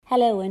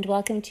Hello and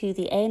welcome to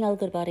the AML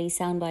Goodbody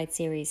Soundbite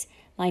series.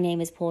 My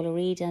name is Paula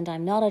Reid and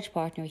I'm Knowledge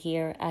Partner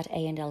here at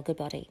AML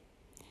Goodbody.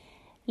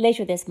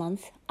 Later this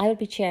month, I will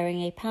be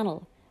chairing a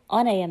panel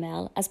on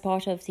AML as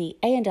part of the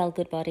AML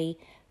Goodbody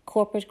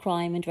Corporate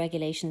Crime and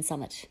Regulation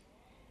Summit.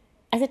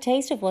 As a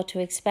taste of what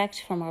to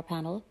expect from our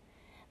panel,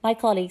 my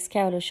colleagues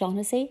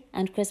Kerill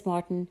and Chris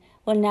Martin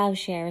will now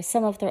share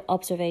some of their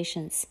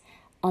observations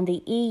on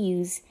the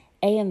EU's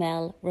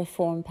AML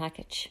reform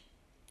package.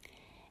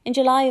 In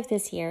July of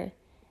this year,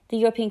 the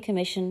European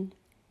Commission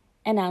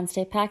announced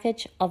a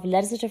package of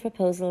legislative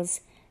proposals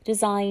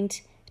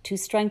designed to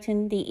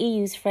strengthen the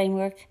EU's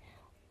framework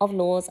of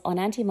laws on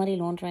anti-money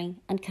laundering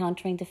and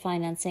countering the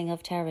financing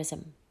of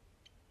terrorism.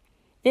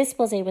 This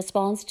was a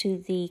response to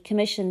the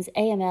Commission's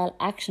AML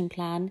Action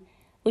Plan,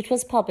 which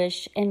was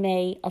published in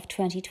May of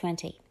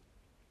 2020.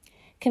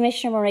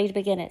 Commissioner Mairead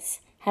McGuinness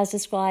has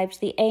described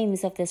the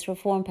aims of this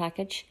reform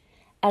package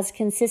as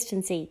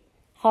consistency,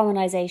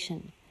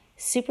 harmonisation,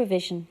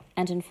 supervision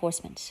and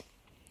enforcement.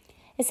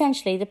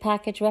 Essentially, the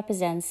package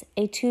represents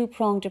a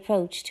two-pronged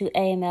approach to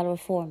AML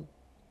reform,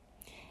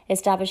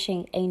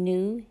 establishing a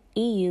new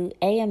EU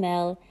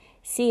AML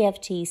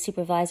CFT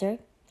supervisor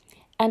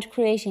and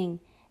creating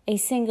a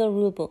single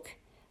rulebook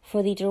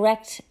for the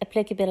direct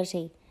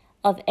applicability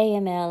of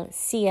AML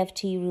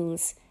CFT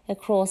rules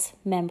across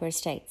member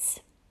states.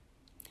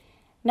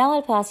 Now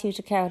I'll pass you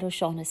to Kerill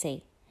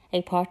O'Shaughnessy,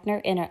 a partner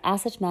in our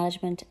Asset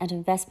Management and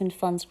Investment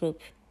Funds Group,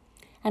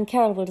 and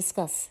Kerill will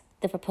discuss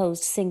the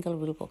proposed single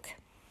rulebook.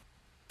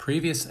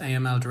 Previous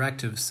AML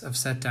directives have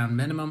set down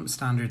minimum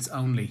standards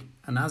only,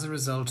 and as a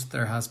result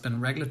there has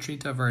been regulatory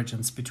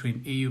divergence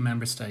between EU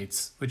member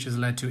states, which has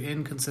led to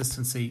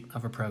inconsistency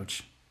of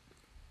approach.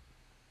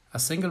 A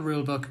single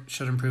rulebook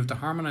should improve the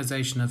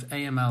harmonisation of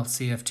AML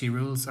CFT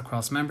rules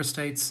across member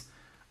states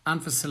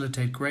and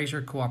facilitate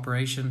greater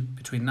cooperation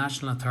between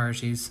national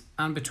authorities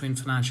and between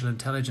financial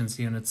intelligence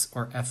units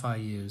or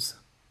FIUs.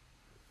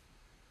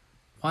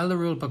 While the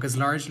rulebook is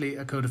largely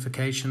a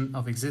codification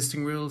of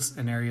existing rules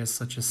in areas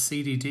such as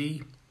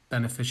CDD,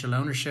 beneficial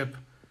ownership,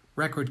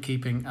 record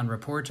keeping and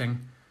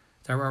reporting,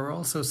 there are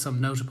also some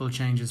notable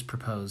changes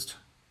proposed.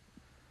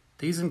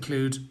 These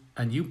include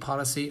a new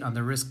policy on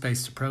the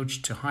risk-based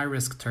approach to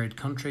high-risk third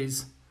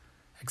countries,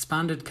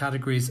 expanded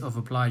categories of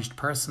obliged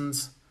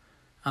persons,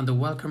 and the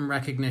welcome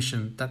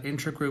recognition that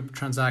intragroup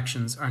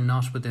transactions are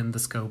not within the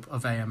scope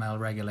of AML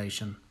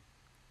regulation.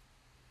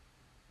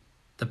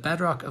 The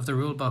bedrock of the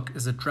rulebook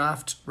is a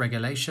draft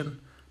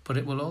regulation, but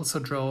it will also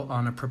draw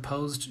on a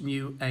proposed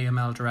new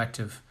AML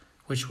directive,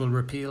 which will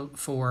repeal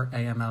 4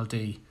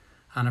 AMLD,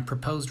 and a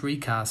proposed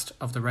recast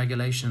of the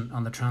regulation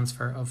on the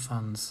transfer of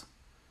funds.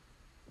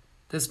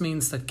 This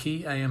means that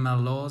key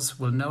AML laws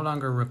will no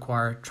longer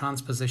require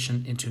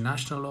transposition into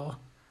national law,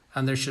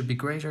 and there should be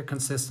greater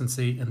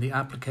consistency in the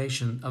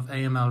application of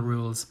AML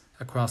rules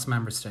across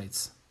member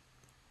states.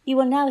 You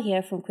will now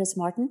hear from Chris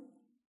Martin,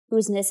 who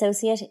is an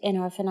associate in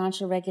our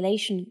Financial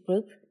Regulation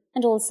Group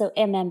and also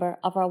a member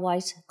of our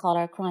White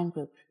Collar Crime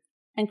Group.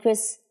 And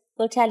Chris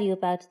will tell you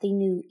about the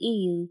new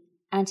EU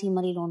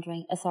Anti-Money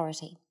Laundering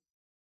Authority.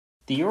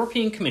 The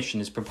European Commission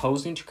is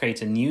proposing to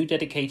create a new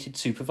dedicated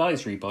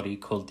supervisory body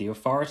called the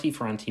Authority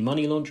for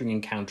Anti-Money Laundering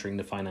and Countering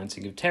the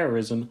Financing of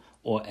Terrorism,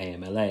 or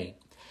AMLA.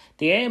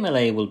 The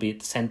AMLA will be at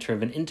the centre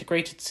of an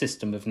integrated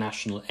system of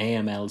national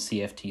AML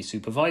CFT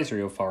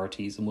supervisory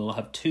authorities and will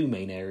have two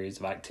main areas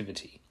of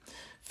activity.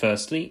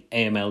 Firstly,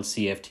 AML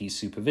CFT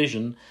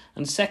supervision,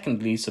 and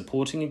secondly,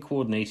 supporting and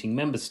coordinating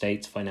member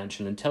states'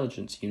 financial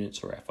intelligence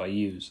units or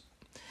FIUs.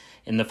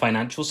 In the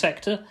financial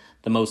sector,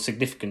 the most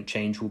significant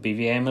change will be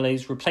the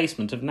AMLA's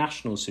replacement of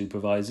national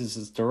supervisors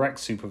as direct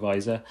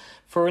supervisor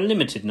for a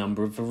limited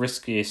number of the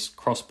riskiest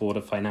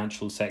cross-border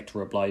financial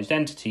sector obliged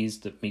entities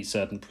that meet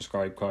certain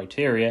prescribed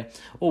criteria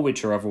or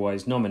which are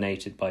otherwise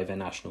nominated by their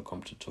national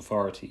competent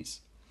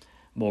authorities.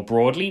 More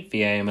broadly,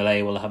 the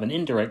AMLA will have an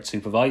indirect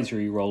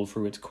supervisory role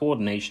through its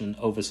coordination and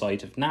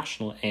oversight of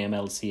national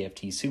AML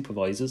CFT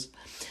supervisors,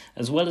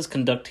 as well as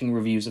conducting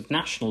reviews of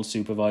national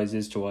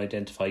supervisors to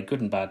identify good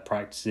and bad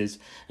practices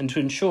and to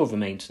ensure the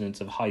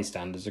maintenance of high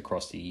standards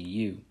across the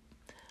EU.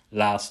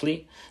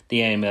 Lastly,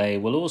 the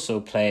AMLA will also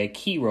play a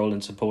key role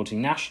in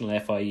supporting national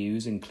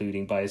FIUs,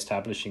 including by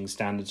establishing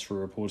standards for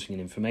reporting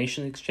and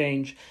information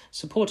exchange,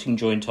 supporting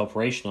joint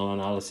operational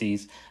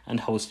analyses,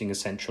 and hosting a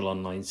central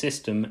online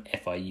system,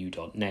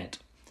 FIU.net.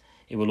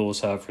 It will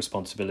also have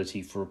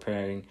responsibility for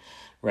preparing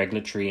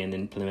regulatory and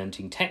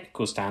implementing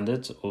technical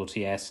standards,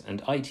 OTS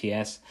and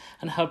ITS,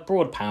 and have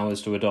broad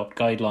powers to adopt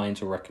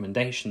guidelines or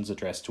recommendations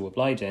addressed to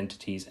obliged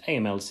entities,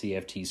 AML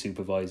CFT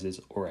supervisors,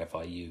 or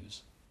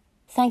FIUs.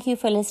 Thank you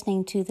for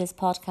listening to this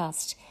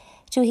podcast.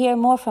 To hear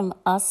more from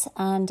us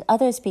and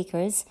other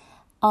speakers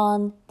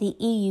on the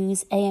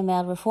EU's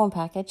AML reform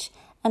package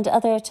and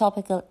other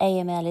topical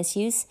AML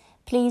issues,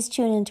 please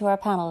tune into our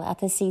panel at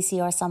the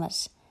CCR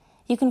Summit.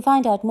 You can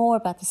find out more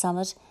about the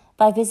summit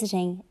by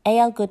visiting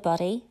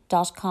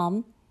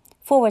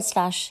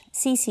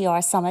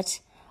algoodbody.com/CCR Summit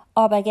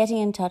or by getting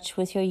in touch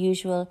with your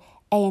usual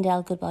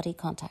A&L Goodbody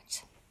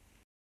contact.